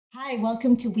Hi,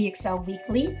 welcome to WeXL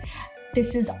Weekly.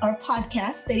 This is our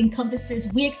podcast that encompasses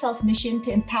WeXL's mission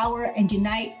to empower and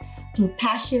unite through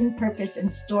passion, purpose,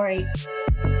 and story.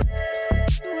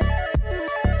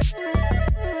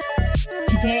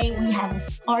 Today, we have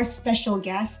our special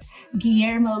guest,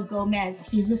 Guillermo Gómez.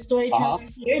 He's a storyteller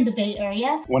here in the Bay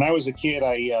Area. When I was a kid,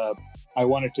 I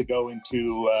wanted to go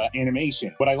into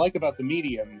animation. What I like about the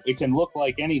medium, it can look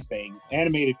like anything.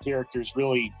 Animated characters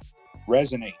really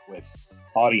resonate with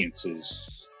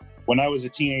audiences. When I was a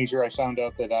teenager, I found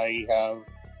out that I have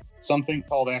something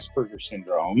called Asperger's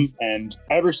syndrome, and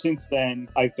ever since then,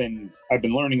 I've been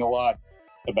learning a lot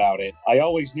about it. I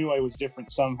always knew I was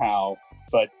different somehow,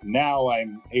 but now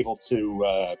I'm able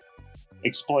to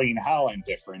explain how I'm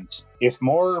different. If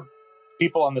more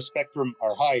people on the spectrum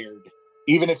are hired,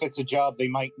 even if it's a job that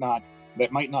might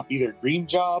not be their dream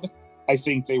job, I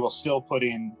think they will still put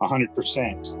in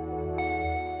 100%.